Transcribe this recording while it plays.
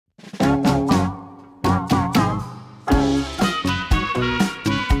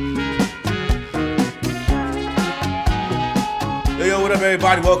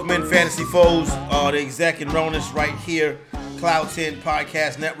everybody? Welcome in, Fantasy Foes. The Exec and Ronis right here, Cloud 10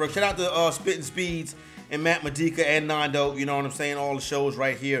 Podcast Network. Shout out to Spittin' Speeds and Matt Medica and Nando. You know what I'm saying? All the shows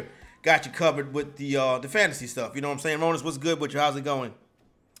right here. Got you covered with the fantasy stuff. You know what I'm saying? Ronis, what's good with you? How's it going?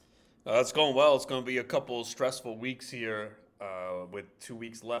 It's going well. It's going to be a couple stressful weeks here with 2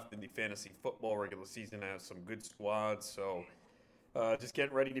 weeks left in the fantasy football regular season. I have some good squads, so just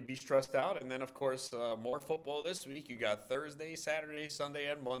getting ready to be stressed out. And then, of course, more football this week. You got Thursday, Saturday,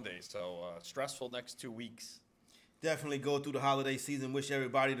 Sunday, and Monday. So stressful next 2 weeks. Definitely go through the holiday season. Wish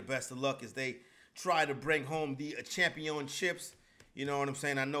everybody the best of luck as they try to bring home the championships. You know what I'm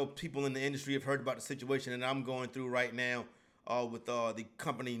saying? I know people in the industry have heard about the situation that I'm going through right now with the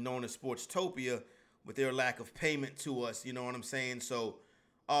company known as Sportstopia with their lack of payment to us. You know what I'm saying? So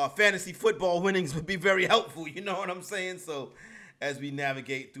fantasy football winnings would be very helpful. You know what I'm saying? So as we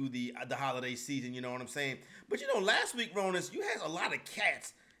navigate through the holiday season, you know what I'm saying? But, you know, last week, Ronis, you had a lot of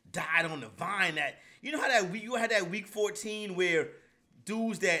cats died on the vine. That you know how you had that week 14 where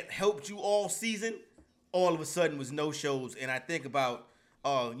dudes that helped you all season all of a sudden was no shows. And I think about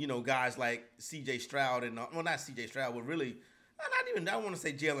guys like C.J. Stroud and well, not C.J. Stroud, but really I don't want to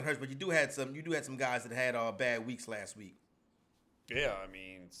say Jalen Hurts, but you had some guys that had bad weeks last week. Yeah, I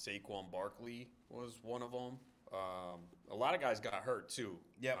mean Saquon Barkley was one of them. A lot of guys got hurt too.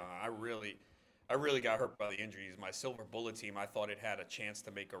 Yeah, I really got hurt by the injuries. My silver bullet team, I thought it had a chance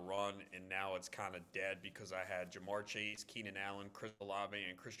to make a run, and now it's kind of dead because I had Jamar Chase, Keenan Allen, Chris Olave,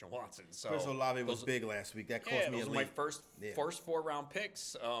 and Christian Watson. So Chris Olave was big last week. That cost me those a were my lead. first 4-round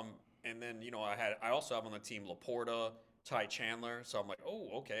picks. And then I also have on the team Laporta, Ty Chandler. So I'm like, oh,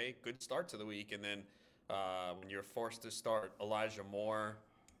 okay, good start to the week. And then when you're forced to start Elijah Moore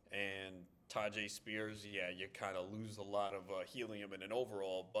and Tajay Spears, you kind of lose a lot of helium in an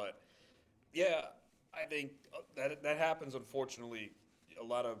overall. But yeah, I think that happens, unfortunately. A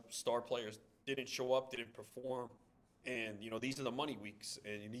lot of star players didn't show up, didn't perform. And, these are the money weeks,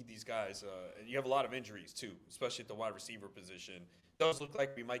 and you need these guys. And you have a lot of injuries, too, especially at the wide receiver position. It does look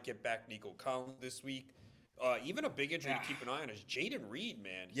like we might get back Nico Collins this week. Even a big injury to keep an eye on is Jaden Reed,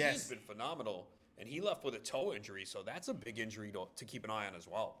 man. He has been phenomenal, and he left with a toe injury, so that's a big injury to keep an eye on as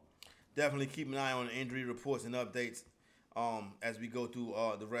well. Definitely keep an eye on the injury reports and updates as we go through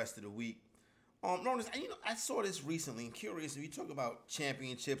the rest of the week. Ronis, I saw this recently and curious. If you talk about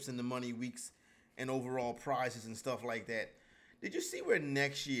championships and the money weeks and overall prizes and stuff like that, did you see where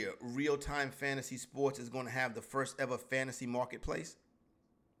next year Real-Time Fantasy Sports is going to have the first ever fantasy marketplace?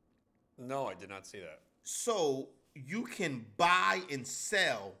 No, I did not see that. So you can buy and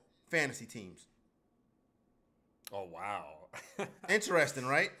sell fantasy teams. Oh, wow. Interesting,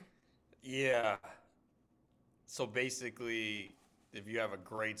 right? Yeah. So basically, if you have a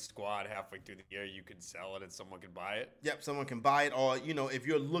great squad halfway through the year, you can sell it and someone can buy it? Yep, someone can buy it. Or, if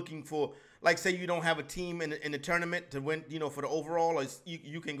you're looking for, like, say you don't have a team in the tournament to win, for the overall, or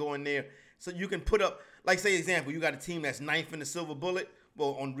you can go in there. So you can put up, like, say, example, you got a team that's ninth in the Silver Bullet,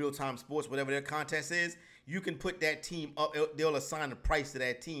 well, on Real-Time Sports, whatever their contest is, you can put that team up. They'll assign a price to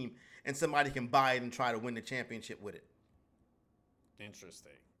that team, and somebody can buy it and try to win the championship with it.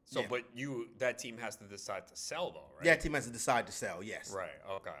 Interesting. So, but that team has to decide to sell, though, right? That team has to decide to sell, yes. Right,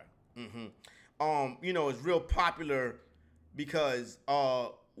 okay. Mm-hmm. It's real popular because I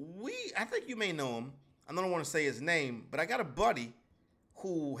think you may know him. I don't want to say his name, but I got a buddy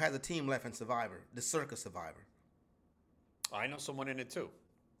who has a team left in Survivor, the Circus Survivor. I know someone in it, too.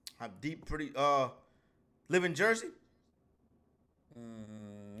 I'm live in Jersey?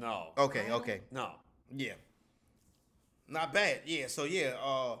 No. Okay. No. Yeah. Not bad. Yeah, so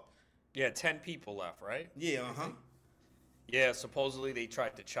yeah, 10 people left, right? Yeah, Yeah, supposedly they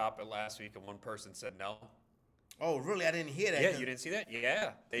tried to chop it last week and one person said no. Oh, really? I didn't hear that. Yeah, you didn't see that?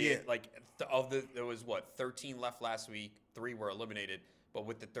 Yeah. There was 13 left last week, 3 were eliminated, but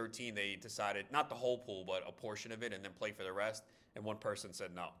with the 13 they decided not the whole pool, but a portion of it and then play for the rest, and one person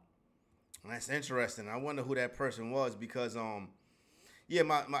said no. That's interesting. I wonder who that person was because yeah,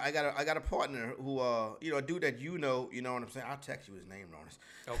 I got a partner who a dude that you know what I'm saying. I'll text you his name, Ronis.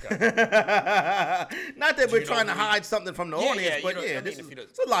 Okay. Not that we're trying to hide something from the audience, but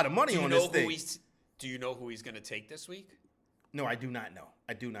it's a lot of money on this thing. Do you know who he's going to take this week? No, I do not know.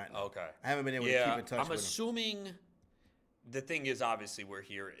 Okay. I haven't been able to keep in touch with him. I'm assuming the thing is obviously we're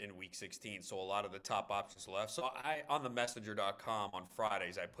here in week 16, so a lot of the top options left. So on the messenger.com on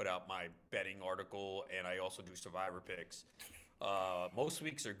Fridays, I put out my betting article and I also do survivor picks. Most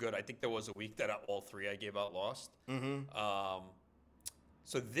weeks are good. I think there was a week that all 3 I gave out lost. Mm-hmm.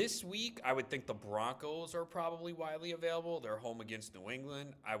 So this week, I would think the Broncos are probably widely available. They're home against New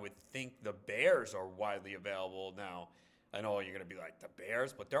England. I would think the Bears are widely available now. I know you're going to be like, the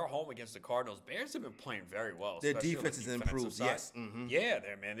Bears, but they're home against the Cardinals. Bears have been playing very well. Their especially on the defense has defensive improved, side. yes. Mm-hmm. Yeah,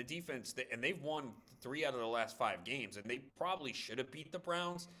 man. The defense, and they've won 3 out of the last 5 games, and they probably should have beat the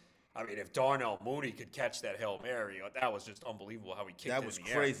Browns. I mean, if Darnell Mooney could catch that Hail Mary, that was just unbelievable how he kicked it in the air. That was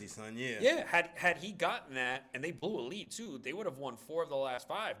crazy, son, yeah. Yeah, had he gotten that, and they blew a lead, too, they would have won 4 of the last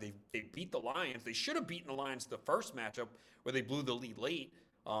 5. They beat the Lions. They should have beaten the Lions the first matchup where they blew the lead late.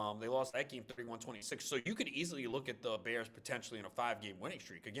 They lost that game 31-26. So you could easily look at the Bears potentially in a 5-game winning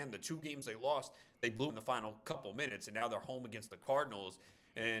streak. Again, the 2 games they lost, they blew in the final couple minutes, and now they're home against the Cardinals.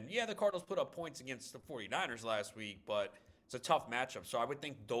 And, yeah, the Cardinals put up points against the 49ers last week, but it's a tough matchup. So I would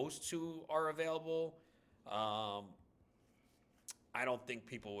think those 2 are available. I don't think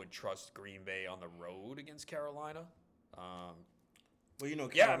people would trust Green Bay on the road against Carolina. Well,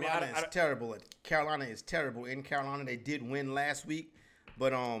 Carolina is terrible. Carolina is terrible. In Carolina, they did win last week.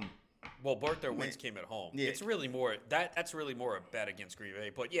 But both their wins came at home. Yeah. It's really more that's really more a bet against Green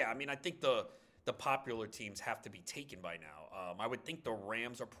Bay. But yeah, I mean, I think the popular teams have to be taken by now. I would think the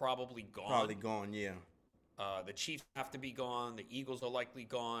Rams are probably gone. Probably gone, yeah. The Chiefs have to be gone. The Eagles are likely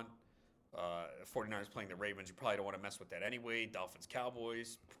gone. 49ers playing the Ravens. You probably don't want to mess with that anyway. Dolphins,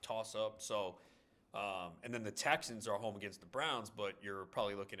 Cowboys, toss up. So, and then the Texans are home against the Browns, but you're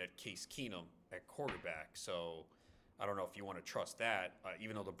probably looking at Case Keenum at quarterback. So I don't know if you want to trust that,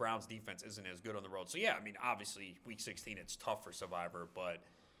 even though the Browns defense isn't as good on the road. So, yeah, I mean, obviously, Week 16, it's tough for Survivor, but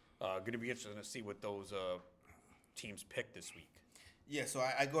going to be interesting to see what those teams pick this week. Yeah, so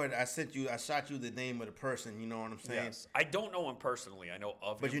I go ahead. I shot you the name of the person. You know what I'm saying? Yes. I don't know him personally. I know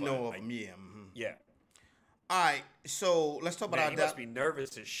of him. But you know of him, yeah. Mm-hmm. Yeah. All right, so let's talk about he must be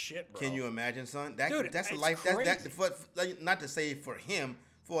nervous as shit, bro. Can you imagine, son? Dude, that's a it's life. crazy. Not to say for him,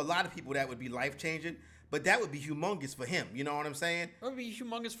 for a lot of people that would be life changing. But that would be humongous for him. You know what I'm saying? It would be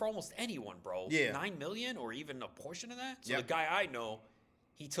humongous for almost anyone, bro. Yeah. $9 million or even a portion of that? So Yep. the guy I know,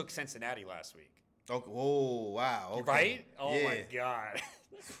 he took Cincinnati last week. Okay. Oh, wow. Okay. Right? Oh, yeah. my God.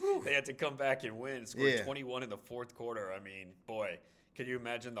 They had to come back and win. Scored 21 in the 4th quarter. I mean, boy, can you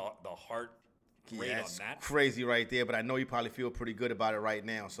imagine the heart rate on that? Crazy right there, but I know you probably feel pretty good about it right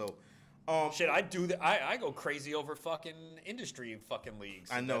now. So, shit, I do that. I go crazy over fucking industry fucking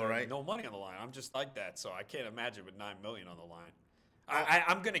leagues. I know, right? No money on the line. I'm just like that, so I can't imagine with $9 million on the line.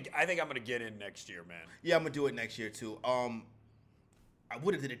 I think I'm gonna get in next year, man. Yeah, I'm gonna do it next year too. I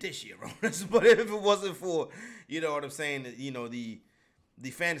would have did it this year, Ronus, but if it wasn't for, you know what I'm saying,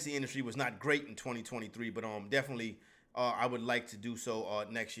 the fantasy industry was not great in 2023, but definitely I would like to do so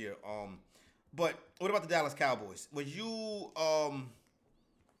next year. But what about the Dallas Cowboys? Was you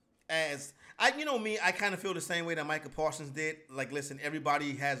I kind of feel the same way that Micah Parsons did. Like, listen,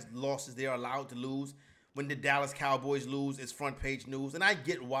 everybody has losses they're allowed to lose. When the Dallas Cowboys lose, it's front page news, and I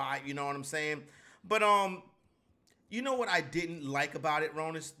get why. You know what I'm saying? But you know what I didn't like about it,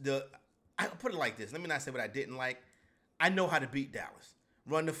 Ronus? I put it like this. Let me not say what I didn't like. I know how to beat Dallas.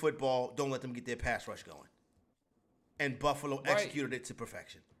 Run the football. Don't let them get their pass rush going. And Buffalo executed it to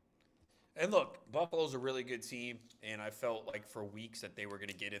perfection. And look, Buffalo's a really good team, and I felt like for weeks that they were going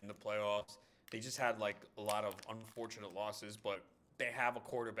to get in the playoffs. They just had like a lot of unfortunate losses, but they have a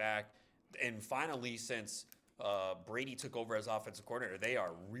quarterback. And finally, since Brady took over as offensive coordinator, they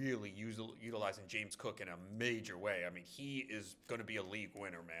are really utilizing James Cook in a major way. I mean, he is going to be a league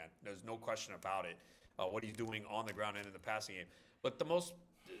winner, man. There's no question about it, what he's doing on the ground and in the passing game. But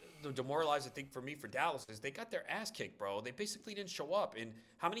the demoralizing thing for me for Dallas is they got their ass kicked, bro. They basically didn't show up. And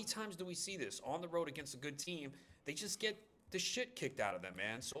how many times do we see this on the road against a good team? They just get the shit kicked out of them,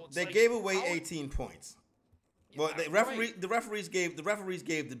 man. So it's they gave away 18 points. Well, the referees gave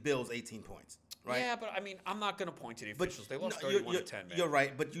the Bills 18 points, right? Yeah, but I mean, I'm not going to point to the officials. They lost 31-10, man. You're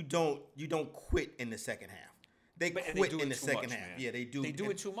right, but you don't quit in the second half. They quit in the second half. Man. Yeah, they do. They do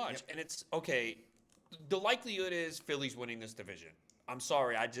it too much, yep. And it's okay. The likelihood is Philly's winning this division. I'm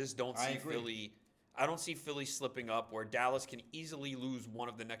sorry, I just don't see Philly. I don't see Philly slipping up where Dallas can easily lose one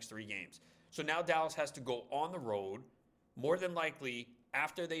of the next 3 games. So now Dallas has to go on the road, more than likely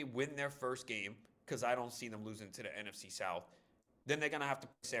after they win their first game, because I don't see them losing to the NFC South. Then they're going to have to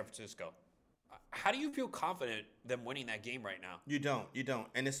play San Francisco. How do you feel confident them winning that game right now? You don't.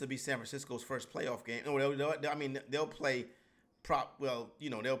 And this will be San Francisco's first playoff game. They'll play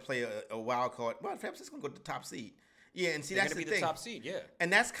they'll play a wild card. Well, San Francisco's going to go to the top seed. Yeah, and see, they're that's the thing. thing. The top seed, yeah.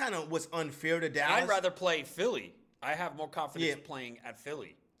 And that's kind of what's unfair to Dallas. I'd rather play Philly. I have more confidence playing at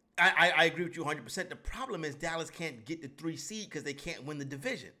Philly. I agree with you 100%. The problem is Dallas can't get the 3 seed because they can't win the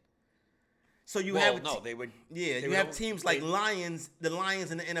division. So you have teams like Lions. The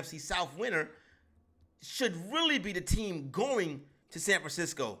Lions and the NFC South winner should really be the team going to San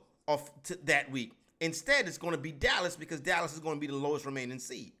Francisco that week. Instead, it's going to be Dallas because Dallas is going to be the lowest remaining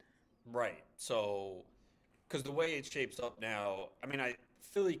seed. Right. So, because the way it shapes up now, I mean,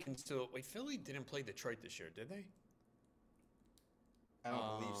 Philly can still wait. Philly didn't play Detroit this year, did they? I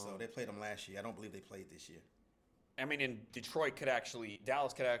don't believe so. They played them last year. I don't believe they played this year. I mean, and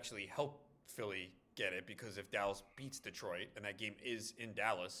Dallas could actually help Philly get it because if Dallas beats Detroit, and that game is in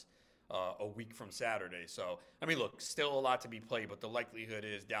Dallas a week from Saturday. So, I mean, look, still a lot to be played, but the likelihood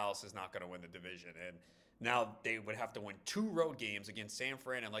is Dallas is not going to win the division. And now they would have to win 2 road games against San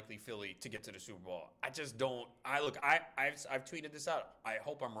Fran and likely Philly to get to the Super Bowl. I just don't. I've tweeted this out. I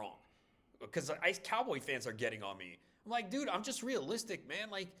hope I'm wrong because Cowboy fans are getting on me. I'm like, dude, I'm just realistic, man.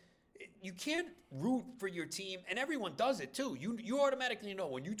 Like, you can't root for your team, and everyone does it too. You automatically know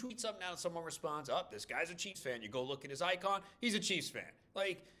when you tweet something out and someone responds, "Oh, this guy's a Chiefs fan." You go look at his icon; he's a Chiefs fan.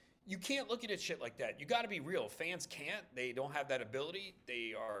 Like, you can't look at it shit like that. You got to be real. Fans can't. They don't have that ability.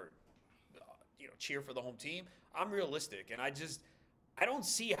 They are, cheer for the home team. I'm realistic, and I don't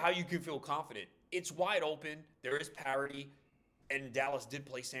see how you can feel confident. It's wide open. There is parity. And Dallas did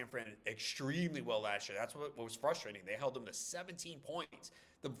play San Fran extremely well last year. That's what was frustrating. They held them to 17 points.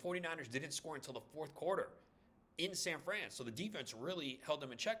 The 49ers didn't score until the fourth quarter in San Fran. So the defense really held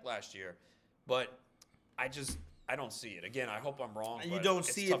them in check last year. But I don't see it. Again, I hope I'm wrong. You don't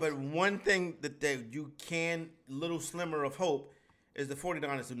see it, but one thing that you can, little slimmer of hope, is the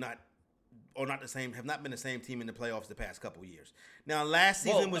 49ers have not been the same team in the playoffs the past couple of years. Now, last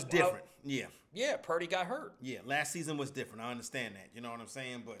season was different. Yeah, Purdy got hurt. Yeah, last season was different. I understand that. You know what I'm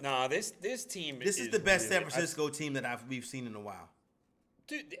saying? But nah, this team. This is the best San Francisco team that we've seen in a while.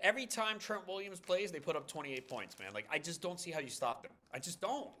 Dude, every time Trent Williams plays, they put up 28 points, man. Like, I just don't see how you stop them. I just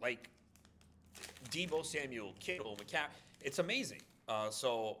don't. Like, Deebo Samuel, Kittle, McCaffrey. It's amazing.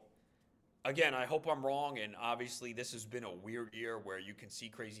 So, again, I hope I'm wrong, and obviously this has been a weird year where you can see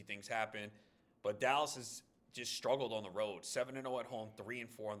crazy things happen. But Dallas has just struggled on the road. 7-0 at home,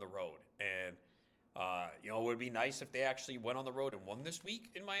 3-4 on the road. And, it would be nice if they actually went on the road and won this week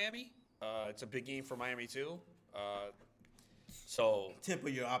in Miami. It's a big game for Miami, too. So temper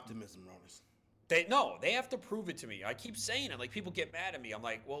your optimism, Ronas. They have to prove it to me. I keep saying it. Like, people get mad at me. I'm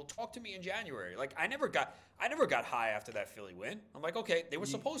like, well, talk to me in January. Like, I never got high after that Philly win. I'm like, okay, they were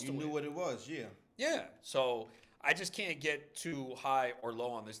supposed to win. You knew what it was, yeah. Yeah. So I just can't get too high or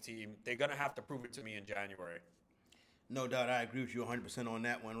low on this team. They're gonna have to prove it to me in January. No doubt, I agree with you 100% on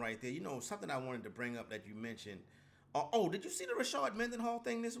that one right there. Something I wanted to bring up that you mentioned. Did you see the Rashard Mendenhall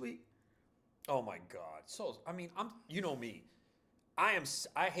thing this week? Oh my God! So you know me. I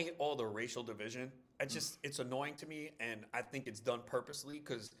hate all the racial division. It's annoying to me, and I think it's done purposely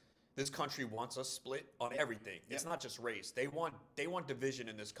because this country wants us split on everything. Yep. It's not just race. They want division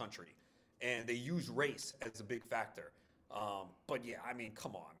in this country, and they use race as a big factor. But yeah,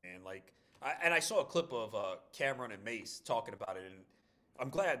 come on, man. Like, I saw a clip of Cameron and Mace talking about it, and I'm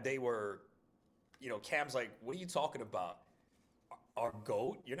glad they were. Cam's like, "What are you talking about? Our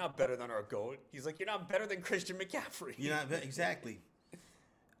GOAT? You're not better than our GOAT." He's like, "You're not better than Christian McCaffrey." You're not exactly.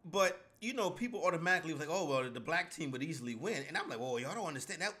 But people automatically was like, "Oh well, the black team would easily win," and I'm like, "Well, y'all don't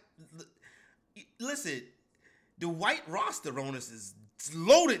understand that." Listen, the white roster on us is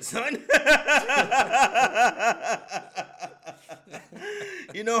loaded, son.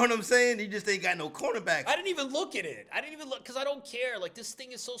 You know what I'm saying? You just ain't got no cornerback. I didn't even look at it. I didn't even look because I don't care. Like, this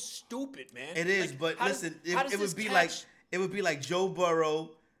thing is so stupid, man. It is, but listen, it would be like. It would be like Joe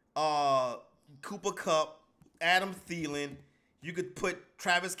Burrow, Cooper Kupp, Adam Thielen. You could put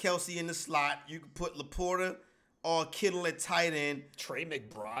Travis Kelce in the slot. You could put Laporta or Kittle at tight end. Trey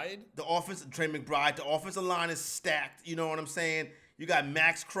McBride. The offensive line is stacked. You know what I'm saying? You got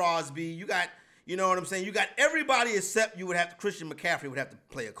Max Crosby. You got everybody except Christian McCaffrey would have to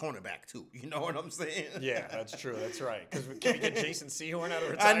play a cornerback too. You know what I'm saying? Yeah, that's true. That's right. Because can we get Jason Sehorn out of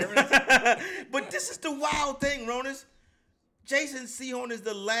retirement? But this is the wild thing, Ronas. Jason Sehorn is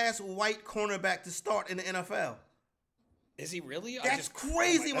the last white cornerback to start in the NFL. Is he really? That's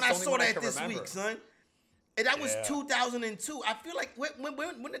crazy when I saw that this week, son. And that was 2002. I feel like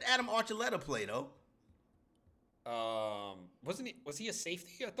when did Adam Archuleta play though? Wasn't he? Was he a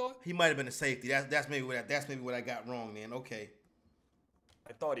safety? I thought he might have been a safety. That's maybe what I got wrong. Then okay.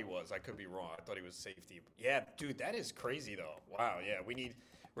 I thought he was. I could be wrong. I thought he was safety. Yeah, dude, that is crazy though. Wow. Yeah,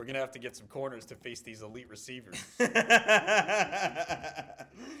 we're gonna have to get some corners to face these elite receivers.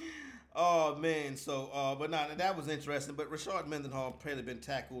 Oh man. So, that was interesting. But Rashard Mendenhall apparently been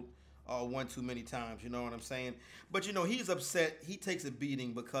tackled one too many times. You know what I'm saying? But he's upset. He takes a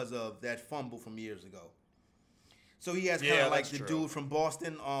beating because of that fumble from years ago. So he has kind of like the dude from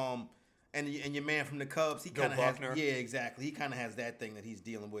Boston. And your man from the Cubs, he Joe kind of has, Buckner. yeah, exactly. He kind of has that thing that he's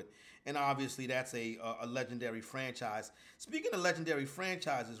dealing with, and obviously that's a legendary franchise. Speaking of legendary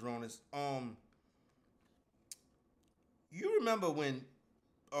franchises, Ronis, you remember when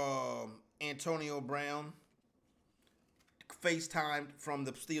Antonio Brown FaceTimed from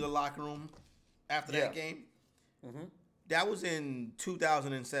the Steeler locker room after that game? Mm-hmm. That was in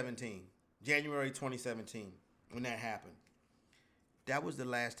 2017, January 2017, when that happened. That was the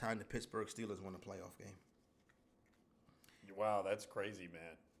last time the Pittsburgh Steelers won a playoff game. Wow, that's crazy,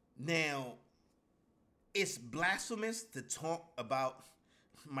 man. Now, it's blasphemous to talk about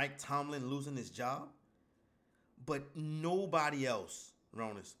Mike Tomlin losing his job, but nobody else,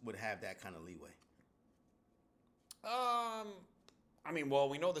 Ronis, would have that kind of leeway. I mean, well,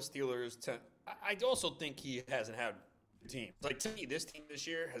 we know the Steelers. I also think he hasn't had a team. Like, to me, this team this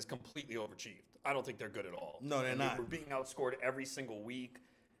year has completely overachieved. I don't think they're good at all. No, they're not. We're being outscored every single week.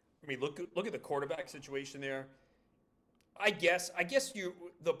 I mean, look at the quarterback situation there. I guess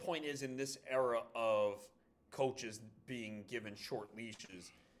the point is, in this era of coaches being given short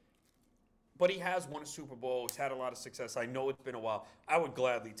leashes, but he has won a Super Bowl. He's had a lot of success. I know it's been a while. I would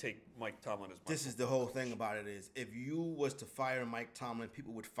gladly take Mike Tomlin as my This is the whole thing about it is, if you was to fire Mike Tomlin,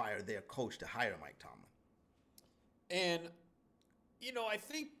 people would fire their coach to hire Mike Tomlin. And, I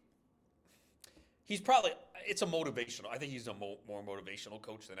think he's probably – it's a motivational – I think he's a more motivational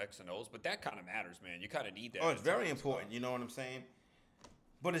coach than X and O's, but that kind of matters, man. You kind of need that. Oh, it's very important. You know what I'm saying?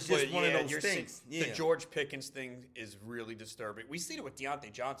 But it's just one of those things. The George Pickens thing is really disturbing. We seen it with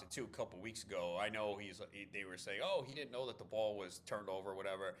Deontay Johnson, too, a couple weeks ago. I know they were saying, oh, he didn't know that the ball was turned over or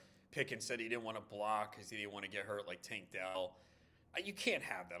whatever. Pickens said he didn't want to block because he didn't want to get hurt like Tank Dell. You can't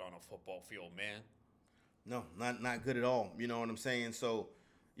have that on a football field, man. No, not good at all. You know what I'm saying? So,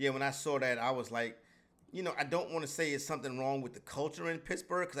 yeah, when I saw that, I was like, I don't want to say it's something wrong with the culture in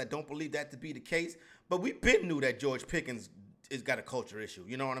Pittsburgh because I don't believe that to be the case. But we been knew that George Pickens has got a culture issue.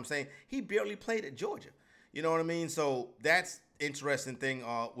 You know what I'm saying? He barely played at Georgia. You know what I mean? So that's interesting thing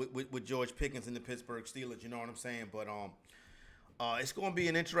with George Pickens and the Pittsburgh Steelers. You know what I'm saying? But it's going to be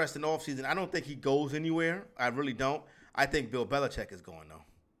an interesting offseason. I don't think he goes anywhere. I really don't. I think Bill Belichick is going, though.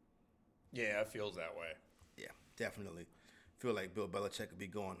 Yeah, it feels that way. Yeah, definitely. Feel like Bill Belichick could be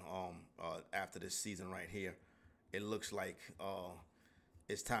going after this season right here. It looks like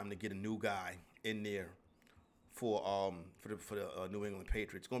it's time to get a new guy in there for the New England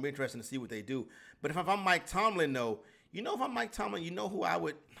Patriots. It's going to be interesting to see what they do. But if I'm Mike Tomlin, though, if I'm Mike Tomlin, who I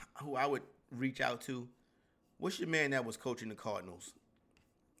would reach out to? What's your man that was coaching the Cardinals?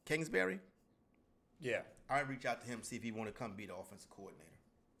 Kingsbury? Yeah. I'd reach out to him, see if he want to come be the offensive coordinator.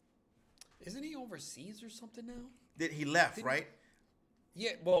 Isn't he overseas or something now? He left, right?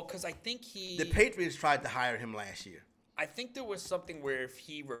 Yeah, well, because I think the Patriots tried to hire him last year. I think there was something where if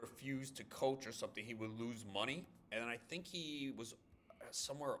he refused to coach or something, he would lose money. And I think he was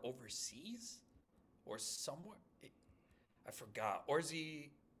somewhere overseas or somewhere. I forgot. Or is he...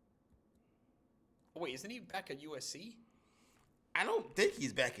 Oh, wait, isn't he back at USC? I don't think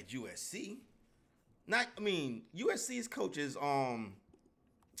he's back at USC. USC's coach is... Wait a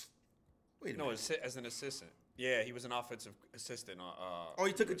minute. No, as an assistant. Yeah, he was an offensive assistant.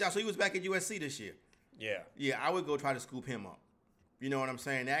 He took a job. So he was back at USC this year. Yeah. Yeah, I would go try to scoop him up. You know what I'm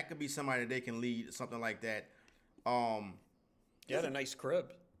saying? That could be somebody that they can lead, something like that. He had a nice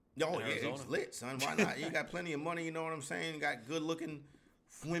crib. Oh, yeah, it's lit, son. Why not? He got plenty of money, you know what I'm saying? Got good-looking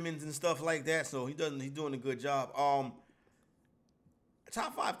women's and stuff like that, so he's doing a good job.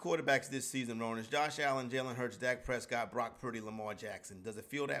 Top 5 quarterbacks this season, Ronan, is Josh Allen, Jalen Hurts, Dak Prescott, Brock Purdy, Lamar Jackson. Does it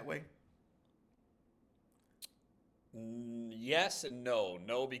feel that way? Yes and no.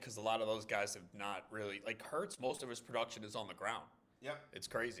 No, because a lot of those guys have not really... Like, Hurts, most of his production is on the ground. Yep. It's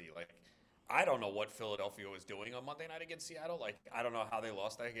crazy. Like, I don't know what Philadelphia was doing on Monday night against Seattle. Like, I don't know how they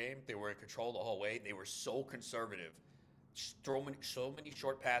lost that game. They were in control the whole way. They were so conservative. So many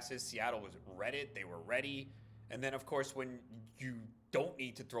short passes. Seattle was ready. They were ready. And then, of course, when you don't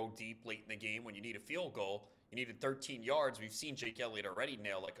need to throw deep late in the game, when you need a field goal, you needed 13 yards. We've seen Jake Elliott already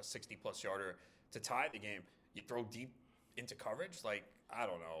nail like a 60-plus yarder to tie the game. You throw deep into coverage? Like, I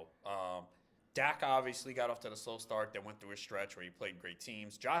don't know. Dak obviously got off to the slow start, then went through a stretch where he played great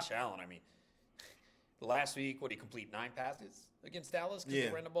teams. Josh Allen, last week, he complete 9 passes against Dallas because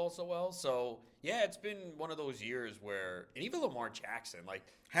they ran the ball so well. So, yeah, it's been one of those years where, and even Lamar Jackson,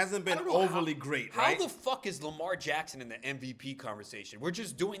 hasn't been overly great, right? How the fuck is Lamar Jackson in the MVP conversation? We're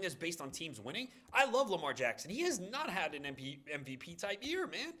just doing this based on teams winning? I love Lamar Jackson. He has not had an MVP-type year,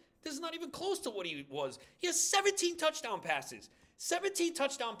 man. This is not even close to what he was. He has 17 touchdown passes. 17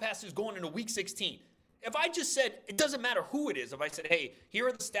 touchdown passes going into Week 16. If I just said, it doesn't matter who it is, if I said, hey, here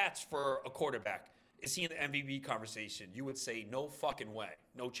are the stats for a quarterback, is he in the MVP conversation? You would say, no fucking way.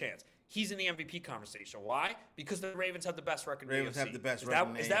 No chance. He's in the MVP conversation. Why? Because the Ravens have the best record in the Ravens AFC. have the best record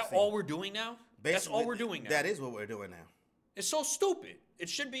in the Is that AFC. all we're doing now? That's all we're doing now. That is what we're doing now. It's so stupid. It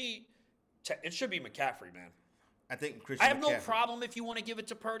should be McCaffrey, man. I think Christian I have McCaffrey. no problem if you want to give it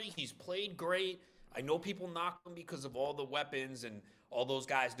to Purdy. He's played great. I know people knock him because of all the weapons and all those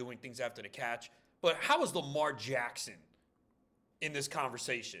guys doing things after the catch. But how is Lamar Jackson in this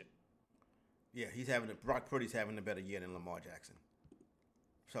conversation? Yeah, Brock Purdy's having a better year than Lamar Jackson.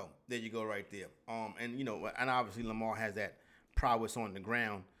 So there you go, right there. And obviously Lamar has that prowess on the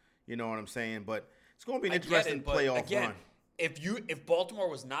ground. You know what I'm saying? But it's going to be an interesting playoff run. If Baltimore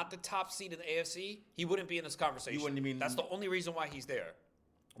was not the top seed in the AFC, he wouldn't be in this conversation. That's the only reason why he's there.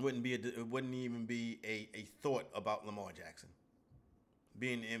 It wouldn't even be a thought about Lamar Jackson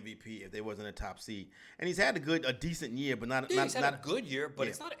being the MVP if they wasn't a top seed. And he's had a decent year, but not he's had a good year, but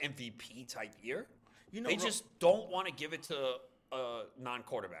it's not an MVP type year. They just don't want to give it to a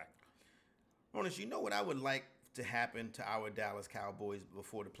non-quarterback. Ronis, you know what I would like to happen to our Dallas Cowboys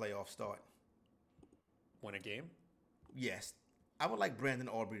before the playoffs start? Win a game? Yes. I would like Brandon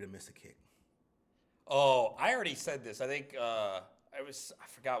Aubrey to miss a kick. Oh, I already said this. I think I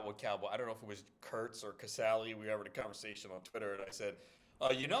forgot what Cowboy. I don't know if it was Kurtz or Casali. We were having a conversation on Twitter, and I said,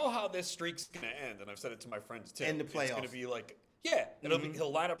 you know how this streak's going to end? And I've said it to my friends, too. In the playoffs. It's going to be like,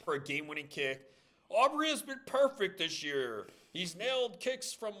 he'll line up for a game-winning kick. Aubrey has been perfect this year. He's nailed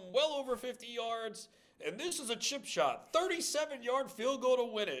kicks from well over 50 yards, and this is a chip shot. 37-yard field goal to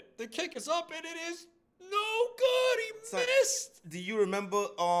win it. The kick is up, and it is no good. He missed. Do you remember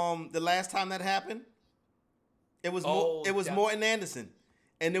the last time that happened? It was Morton Anderson.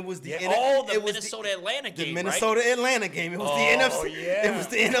 And it was the Minnesota-Atlanta game. The Minnesota-Atlanta game. It was the NFC. Yeah. It was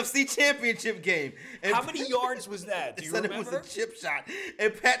the NFC Championship game. And how many yards was that? Do you remember? It was a chip shot.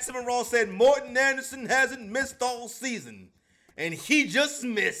 And Pat Cimarron said Morton Anderson hasn't missed all season, and he just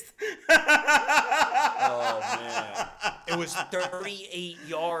missed. Oh man! It was 38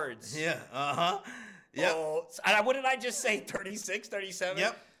 yards. Yeah. Yep. Oh, what did I just say? 36, 37?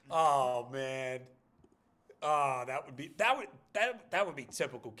 Yep. Oh man. Oh, that would be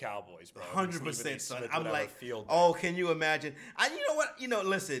typical Cowboys, bro. 100%, son. I'm like, can you imagine? You know what?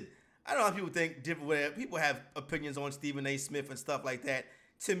 Listen, I don't know how people think different way. People have opinions on Stephen A. Smith and stuff like that.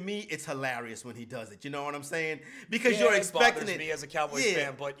 To me, it's hilarious when he does it. You know what I'm saying? Because you're expecting it. Me as a Cowboys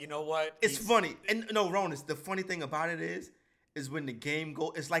fan, but you know what? It's funny. And no, Ronis, the funny thing about it is when the game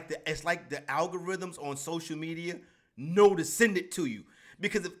goes, it's like the algorithms on social media know to send it to you.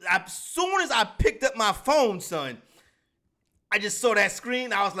 Because as soon as I picked up my phone, son, I just saw that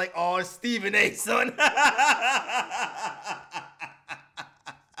screen. I was like, oh, it's Stephen A., son. I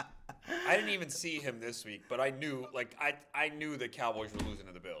didn't even see him this week, but I knew, I knew the Cowboys were losing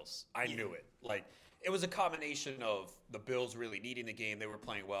to the Bills. I knew it. It was a combination of the Bills really needing the game. They were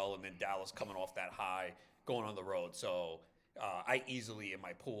playing well, and then Dallas coming off that high, going on the road. So I easily, in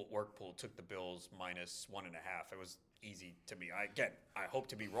my work pool, took the Bills minus 1.5. It was easy to me. I hope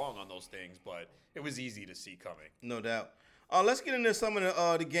to be wrong on those things, but it was easy to see coming. No doubt. Let's get into some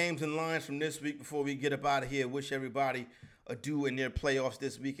of the games and lines from this week before we get up out of here. Wish everybody adieu in their playoffs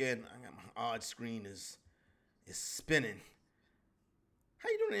this weekend. I got my odd screen is spinning. How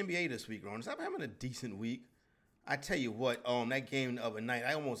you doing in the NBA this week, Ron? I'm having a decent week. I tell you what, that game the other night,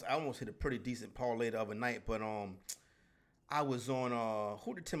 I almost hit a pretty decent parlay the other night, but I was on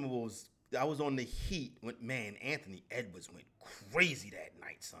who the Timberwolves. I was on the Heat. Anthony Edwards went crazy that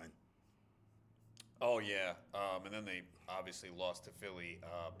night, son. Oh, yeah. And then they obviously lost to Philly.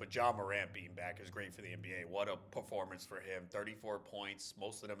 But Ja Morant being back is great for the NBA. What a performance for him. 34 points,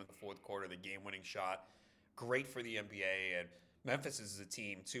 most of them in the fourth quarter, the game-winning shot. Great for the NBA. And Memphis is a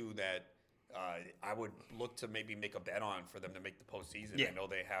team, too, that I would look to maybe make a bet on for them to make the postseason. Yeah.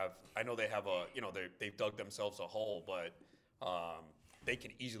 I know they have they've dug themselves a hole, but they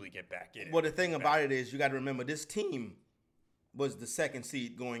can easily get back in. Well, the thing about it is you got to remember this team was the second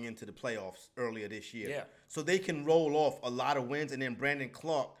seed going into the playoffs earlier this year. Yeah. So they can roll off a lot of wins, and then Brandon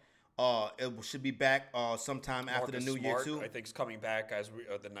Clark should be back sometime after the New Year too. I think is coming back as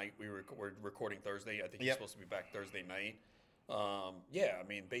the night we're recording Thursday. I think he's supposed to be back Thursday night.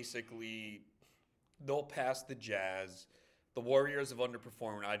 Basically they'll pass the Jazz. The Warriors have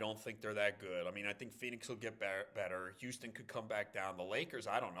underperformed. I don't think they're that good. I think Phoenix will get better. Houston could come back down. The Lakers,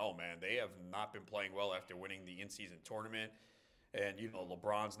 I don't know, man. They have not been playing well after winning the in-season tournament. And,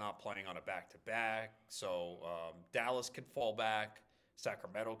 LeBron's not playing on a back-to-back. So Dallas could fall back.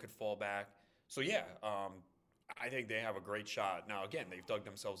 Sacramento could fall back. So, I think they have a great shot. Now, again, they've dug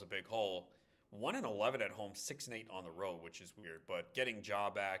themselves a big hole. 1-11 at home, 6-8 on the road, which is weird. But getting Ja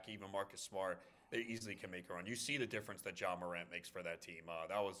back, even Marcus Smart, they easily can make a run. You see the difference that Ja Morant makes for that team.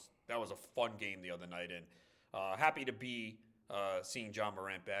 That was a fun game the other night, and happy to be seeing Ja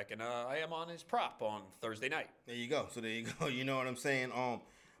Morant back. And I am on his prop on Thursday night. There you go. So there you go. You know what I'm saying?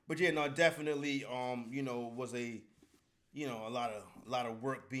 But yeah, no, definitely. Was a lot of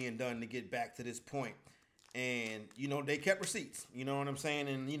work being done to get back to this point. And, they kept receipts. You know what I'm saying?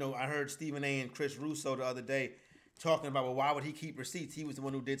 And, I heard Stephen A. and Chris Russo the other day talking about, well, why would he keep receipts? He was the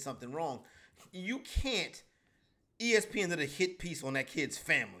one who did something wrong. You can't. ESPN did a hit piece on that kid's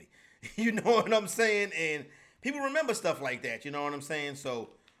family. You know what I'm saying? And people remember stuff like that. You know what I'm saying?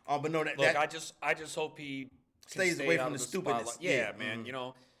 So, but no, I just hope he stays away from the stupidness. Spotlight. Yeah, man.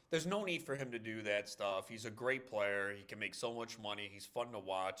 Mm-hmm. There's no need for him to do that stuff. He's a great player. He can make so much money. He's fun to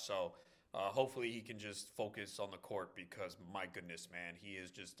watch. So hopefully he can just focus on the court because, my goodness, man, he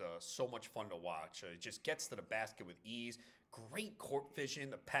is just so much fun to watch. He just gets to the basket with ease. Great court vision.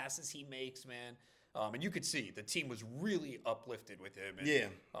 The passes he makes, man. And you could see the team was really uplifted with him. And, yeah.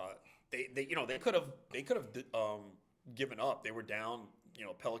 They could have given up. They were down.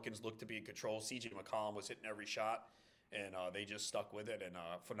 Pelicans looked to be in control. CJ McCollum was hitting every shot. And they just stuck with it, and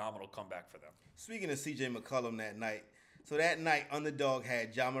phenomenal comeback for them. Speaking of C.J. McCollum that night, so that night, Underdog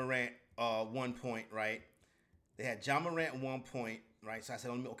had Ja Morant 1 point, right? They had Ja Morant 1 point, right? So I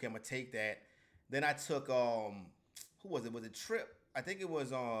said, okay, I'm going to take that. Then I took, who was it? Was it Tripp? I think it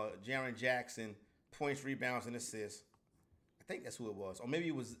was Jaren Jackson, points, rebounds, and assists. I think that's who it was. Or maybe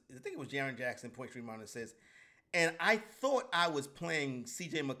it was Jaren Jackson, points, rebounds, and assists. And I thought I was playing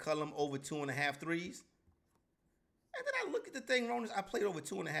C.J. McCollum over 2.5 threes. And then I look at the thing, Ronas, I played over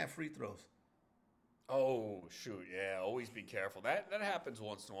 2.5 free throws. Oh, shoot, yeah. Always be careful. That happens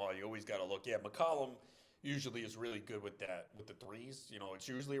once in a while. You always got to look. Yeah, McCollum usually is really good with that, with the threes. It's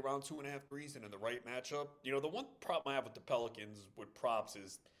usually around 2.5 threes, and in the right matchup. The one problem I have with the Pelicans with props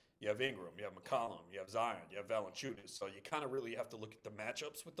is you have Ingram, you have McCollum, you have Zion, you have Valanciunas. So you kind of really have to look at the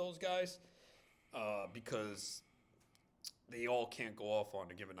matchups with those guys because they all can't go off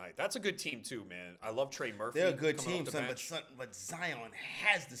on a given night. That's a good team too, man. I love Trey Murphy. They're a good team, but Zion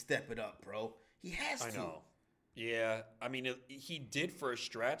has to step it up, bro. He has to. I know. Yeah, I mean, he did for a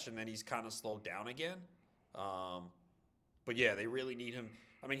stretch, and then he's kind of slowed down again. But yeah, they really need him.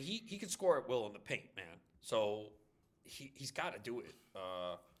 I mean, he can score at will in the paint, man. So he's got to do it.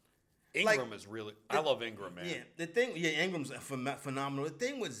 Ingram is really. I love Ingram, man. Yeah, Ingram's phenomenal. The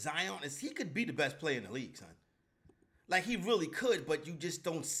thing with Zion is he could be the best player in the league, son. Like, he really could, but you just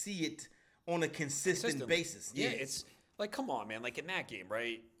don't see it on a consistent basis. Yeah, it's like, come on, man. Like, in that game,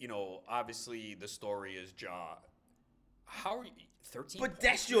 right? Obviously the story is Ja. How are you 13? But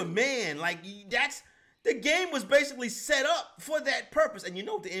that's your man. Like, the game was basically set up for that purpose. And the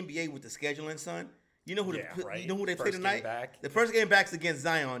NBA with the scheduling, son? You know who they play tonight? The first game back's against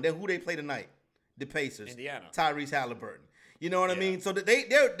Zion. Then who they play tonight? The Pacers. Indiana. Tyrese Halliburton. You know what I mean? So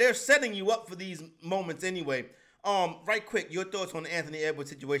they're setting you up for these moments anyway. Right quick, your thoughts on the Anthony Edwards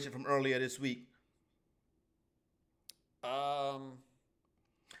situation from earlier this week?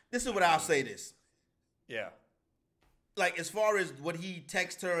 This is what I'll say this. Yeah. Like, as far as what he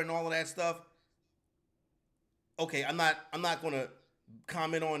texted her and all of that stuff, okay, I'm not gonna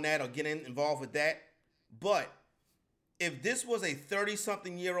comment on that or get involved with that. But if this was a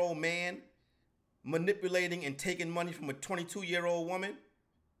 30-something-year-old man manipulating and taking money from a 22-year-old woman,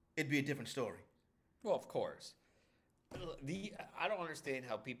 it'd be a different story. Well, of course. I don't understand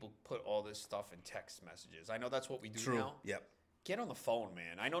how people put all this stuff in text messages. I know that's what we do now. Yep. Get on the phone,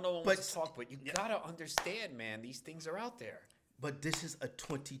 man. I know no one wants to talk, but you gotta understand, man. These things are out there. But this is a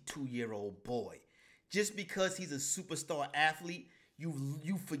 22-year-old boy. Just because he's a superstar athlete,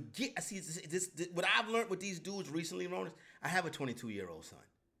 you forget. I see this. What I've learned with these dudes recently, Ronas, I have a 22-year-old son.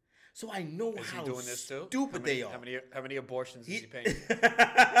 So I know how stupid they are. How many abortions is he paying?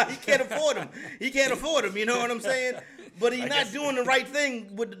 He can't afford them. You know what I'm saying? But he's not doing the right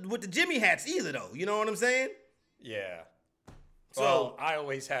thing with the Jimmy hats either, though. You know what I'm saying? Yeah. So I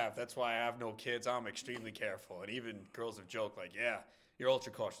always have. That's why I have no kids. I'm extremely careful. And even girls have joked like, yeah, you're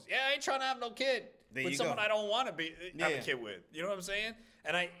ultra cautious. Yeah, I ain't trying to have no kid with someone I don't want to have a kid with. You know what I'm saying?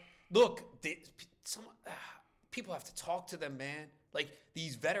 And people have to talk to them, man. Like,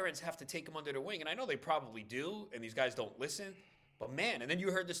 these veterans have to take them under their wing. And I know they probably do, and these guys don't listen. But, man, and then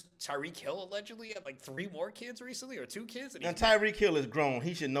you heard this Tyreek Hill allegedly had, like, 3 more kids recently or 2 kids. And now, Tyreek Hill is grown.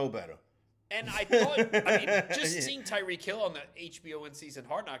 He should know better. And I thought, just seeing Tyreek Hill on the HBO in-season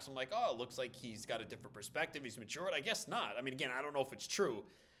Hard Knocks, I'm like, oh, it looks like he's got a different perspective. He's matured. I guess not. I mean, again, I don't know if it's true.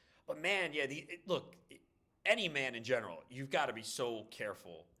 But, man, yeah, look, any man in general, you've got to be so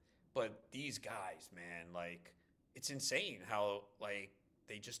careful But these guys, man, like, it's insane how, like,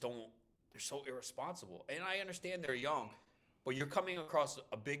 they just don't, they're so irresponsible. And I understand they're young, but you're coming across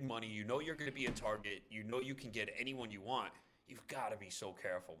a big money. You know you're going to be a target. You know you can get anyone you want. You've got to be so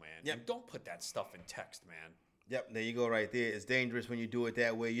careful, man. Yep. And don't put that stuff in text, man. Yep, there you go right there. It's dangerous when you do it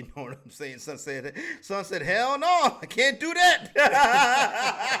that way. You know what I'm saying? Son said, hell no, I can't do that.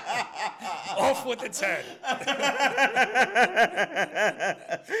 Off with its head.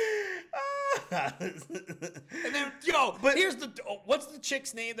 And then, here's what's the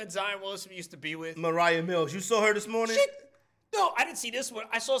chick's name that Zion Williamson used to be with? Mariah Mills. You saw her this morning? No, I didn't see this one.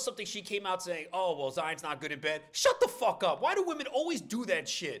 I saw something. She came out saying, oh, well, Zion's not good in bed. Shut the fuck up. Why do women always do that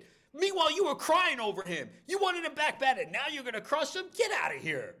shit? Meanwhile, you were crying over him. You wanted him back bad, and now you're going to crush him? Get out of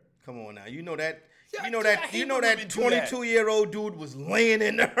here. Come on now. You know that. Yeah, You know that 22-year-old dude was laying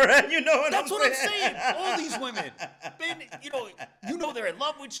in her. You know what That's I'm what saying? I'm saying. All these women, man, you know they're in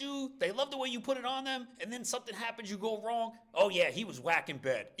love with you. They love the way you put it on them. And then something happens, you go wrong. Oh yeah, he was whack in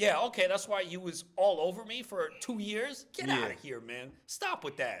bed. Yeah, okay, that's why you was all over me for 2 years. Get out of here, man. Stop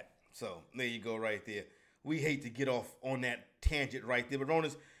with that. So there you go, right there. We hate to get off on that tangent right there, but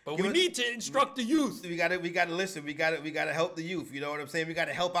Ronas. But we need to instruct the youth. We gotta listen. We gotta help the youth. You know what I'm saying? We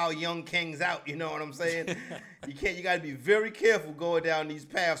gotta help our young kings out. You know what I'm saying? You gotta be very careful going down these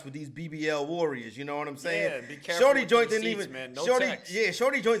paths with these BBL warriors. You know what I'm saying? Yeah, be careful. Shorty with joint these didn't seats, even. man. No Shorty, text. yeah,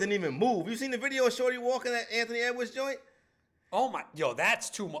 Shorty joint didn't even move. You seen the video of Shorty walking that Anthony Edwards joint? Oh my, that's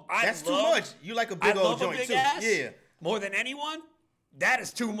too much. That's too much. You like a big old joint big too? Ass Yeah. More than anyone. That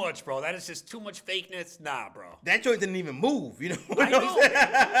is too much, bro. That is just too much fakeness. Nah, bro. That joint didn't even move. You know what I I'm know. saying?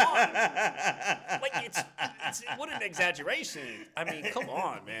 Man, like it's what an exaggeration. I mean, come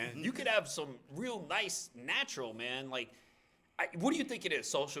on, man. You could have some real nice natural, man. Like, what do you think it is?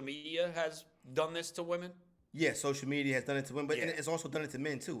 Social media has done this to women? Yeah, social media has done it to women, but Yeah. it's also done it to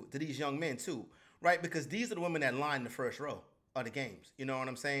men too, to these young men too, right? Because these are the women that line the first row of the games. You know what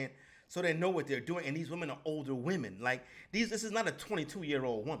I'm saying? So they know what they're doing, and these women are older women. Like this is not a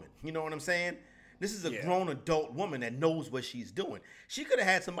 22-year-old woman. You know what I'm saying? This is a grown adult woman that knows what she's doing. She could have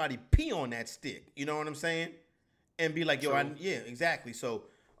had somebody pee on that stick. You know what I'm saying? And be like, yo, yeah, exactly. So,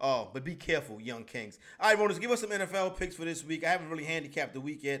 but be careful, young kings. All right, Ronus, give us some NFL picks for this week. I haven't really handicapped the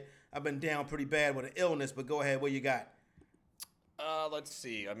week yet. I've been down pretty bad with an illness, but go ahead. What you got? Let's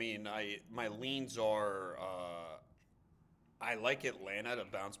see. I mean, my leans are. I like Atlanta to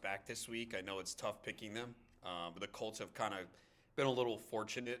bounce back this week. I know it's tough picking them, but the Colts have kind of been a little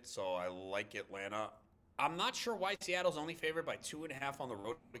fortunate, so I like Atlanta. I'm not sure why Seattle's only favored by 2.5 on the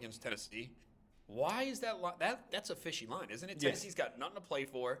road against Tennessee. Why is that? That's a fishy line, isn't it? Tennessee's got nothing to play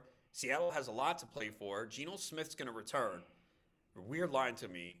for. Seattle has a lot to play for. Geno Smith's going to return. Weird line to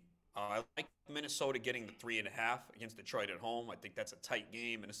me. I like Minnesota getting the 3.5 against Detroit at home. I think that's a tight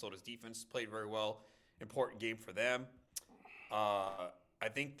game. Minnesota's defense played very well. Important game for them. I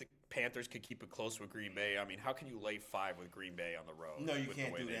think the Panthers could keep it close with Green Bay. I mean, how can you lay 5 with Green Bay on the road? No, you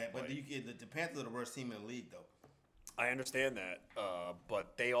can't do that. But the Panthers are the worst team in the league, though. I understand that,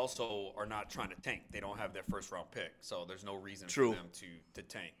 but they also are not trying to tank. They don't have their first-round pick, so there's no reason for them to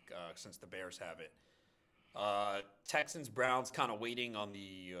tank since the Bears have it. Texans, Browns kind of waiting on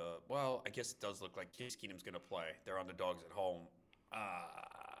the well, I guess it does look like Case Keenum's going to play. They're underdogs at home.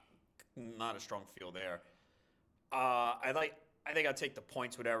 Not a strong feel there. I think I'll take the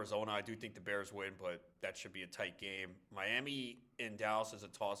points with Arizona. I do think the Bears win, but that should be a tight game. Miami and Dallas is a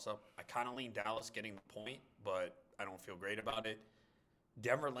toss-up. I kind of lean Dallas getting the point, but I don't feel great about it.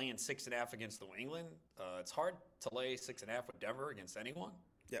 Denver laying 6.5 against New England. It's hard to lay 6.5 with Denver against anyone.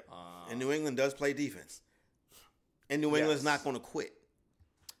 Yep. And New England does play defense. And New England's not going to quit.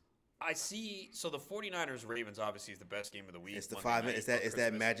 I see. So the 49ers-Ravens obviously is the best game of the week. It's the it's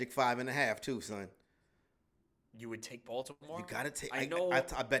that magic 5.5 too, son. You would take Baltimore? You got to take. I know. I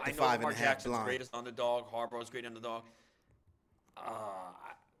bet the 5.5 Lamar Jackson's blind. great as underdog. Harbaugh's great underdog.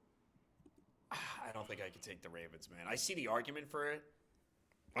 I don't think I could take the Ravens, man. I see the argument for it.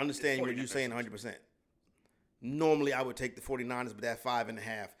 I understand what you're saying 100%. Normally, I would take the 49ers, but that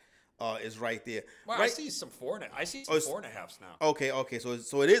 5.5 is right there. Well, right? I see some 4.5s now. Okay.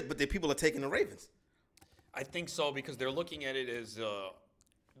 So it is, but the people are taking the Ravens. I think so because they're looking at it as the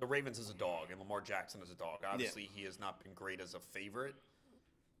Ravens as a dog and Lamar Jackson as a dog. Obviously, he has not been great as a favorite.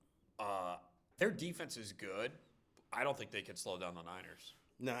 Their defense is good. I don't think they can slow down the Niners.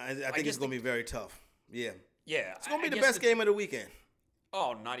 No, I think it's going to be very tough. Yeah. Yeah. It's going to be the best game of the weekend.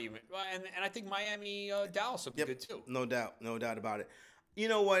 Oh, not even. And I think Miami, Dallas will be good too. No doubt about it. You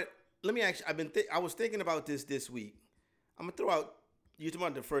know what? Let me actually. I was thinking about this week. I'm gonna throw out. You talking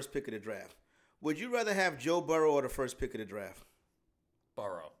about the first pick of the draft? Would you rather have Joe Burrow or the first pick of the draft?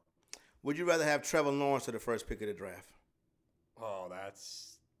 Burrow. Would you rather have Trevor Lawrence or the first pick of the draft? Oh,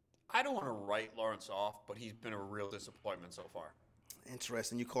 I don't want to write Lawrence off, but he's been a real disappointment so far.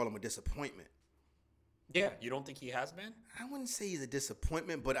 Interesting. You call him a disappointment. Yeah, you don't think he has been? I wouldn't say he's a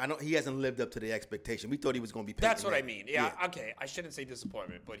disappointment, but he hasn't lived up to the expectation. We thought he was going to be. That's what I mean. Yeah, okay. I shouldn't say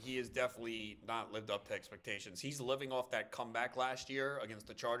disappointment, but he has definitely not lived up to expectations. He's living off that comeback last year against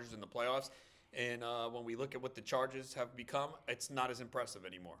the Chargers in the playoffs, and when we look at what the Chargers have become, it's not as impressive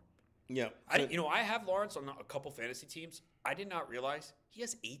anymore. Yeah, I have Lawrence on a couple fantasy teams. I did not realize he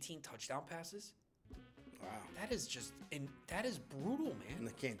has 18 touchdown passes. Wow. That is brutal, man.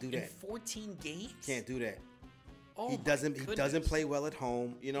 I can't do that. In 14 games? Can't do that. Oh, he doesn't play well at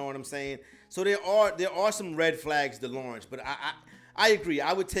home. You know what I'm saying? So there are some red flags to Lawrence, but I agree.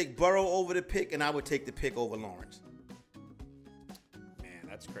 I would take Burrow over the pick, and I would take the pick over Lawrence. Man,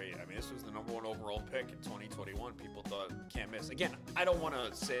 that's great. I mean, this was the number 1 overall pick in 2021. People thought can't miss. Again, I don't want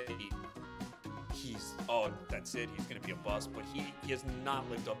to say that's it. He's going to be a bust, but he has not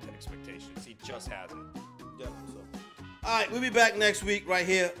lived up to expectations. He just hasn't. Definitely so. All right, we'll be back next week right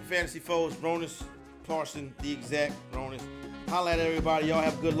here, Fantasy Foes. Ronas, Parson, the exec, Ronas. Holla at everybody. Y'all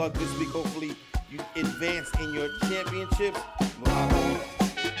have good luck this week. Hopefully you advance in your championships. We'll